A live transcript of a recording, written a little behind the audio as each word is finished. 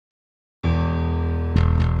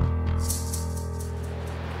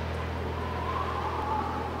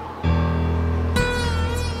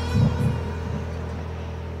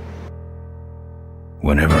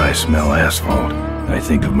Whenever I smell asphalt, I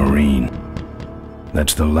think of Marine.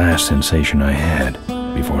 That's the last sensation I had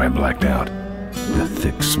before I blacked out. The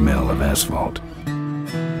thick smell of asphalt.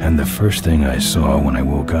 And the first thing I saw when I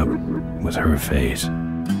woke up was her face.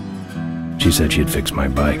 She said she'd fix my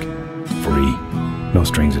bike. Free. No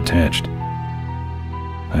strings attached.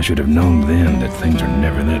 I should have known then that things are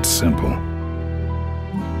never that simple.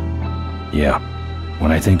 Yeah,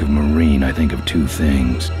 when I think of Marine, I think of two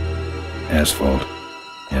things. Asphalt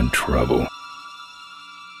and trouble.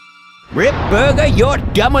 Rip Burger, you're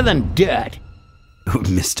dumber than dirt.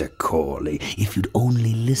 Mr. Corley, if you'd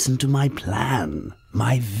only listen to my plan,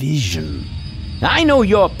 my vision. I know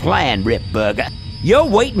your plan, Rip Burger. You're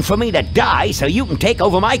waiting for me to die so you can take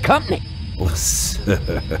over my company. Oh,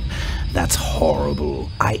 sir, that's horrible.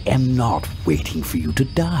 I am not waiting for you to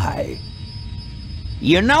die.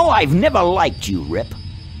 You know I've never liked you, Rip.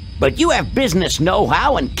 But you have business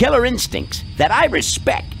know-how and killer instincts that I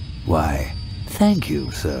respect. Why, thank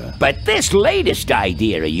you, sir. But this latest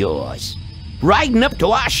idea of yours, riding up to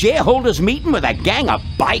our shareholders' meeting with a gang of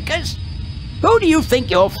bikers? Who do you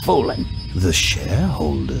think you're fooling? The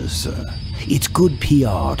shareholders, sir. It's good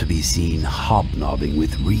PR to be seen hobnobbing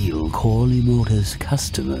with real Corley Motors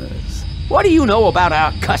customers. What do you know about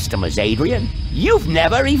our customers, Adrian? You've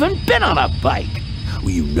never even been on a bike. Well,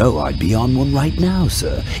 you know I'd be on one right now,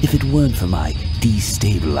 sir, if it weren't for my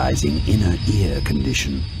destabilizing inner ear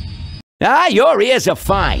condition. Ah, your ears are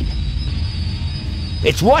fine.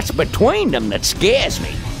 It's what's between them that scares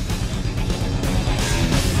me.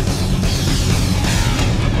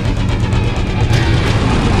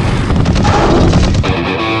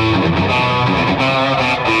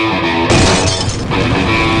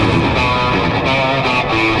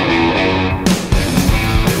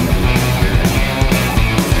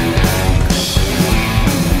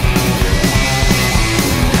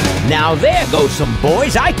 Now there goes some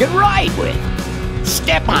boys I can ride with.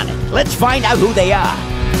 Step on it. Let's find out who they are.